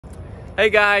Hey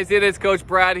guys, it is Coach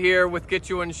Brad here with Get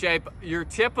You in Shape. Your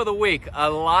tip of the week. A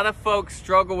lot of folks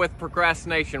struggle with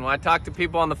procrastination. When I talk to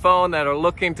people on the phone that are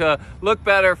looking to look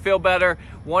better, feel better,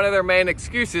 one of their main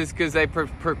excuses is because they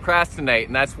procrastinate,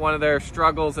 and that's one of their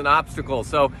struggles and obstacles.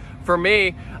 So for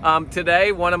me,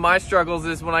 today, one of my struggles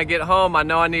is when I get home, I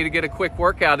know I need to get a quick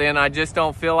workout in. I just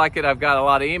don't feel like it. I've got a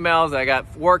lot of emails. I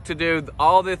got work to do,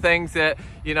 all the things that,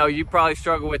 you probably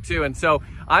struggle with too. And so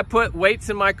I put weights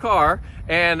in my car,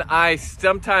 and I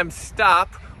sometimes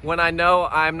stop when I know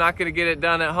I'm not going to get it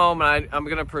done at home and I'm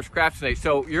going to procrastinate.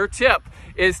 So your tip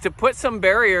is to put some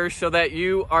barriers so that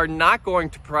you are not going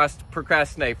to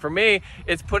procrastinate. For me,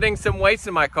 it's putting some weights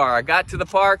in my car. I got to the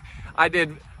park, I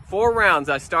did 4 rounds.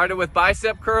 I started with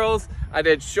bicep curls, I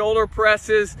did shoulder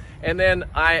presses, and then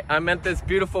I'm at this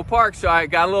beautiful park, so I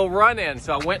got a little run in.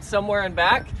 So I went somewhere and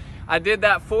back. I did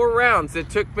that 4 rounds. It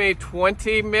took me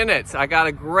 20 minutes. I got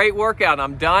a great workout.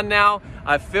 I'm done now.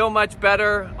 I feel much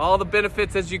better. All the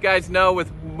benefits, as you guys know,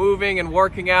 with moving and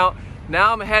working out.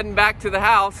 Now I'm heading back to the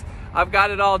house. I've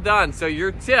got it all done. So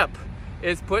your tip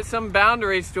is put some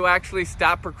boundaries to actually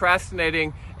stop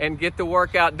procrastinating and get the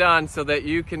workout done so that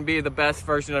you can be the best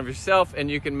version of yourself and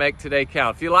you can make today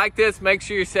count. If you like this, make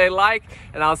sure you say like,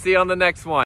 and I'll see you on the next one.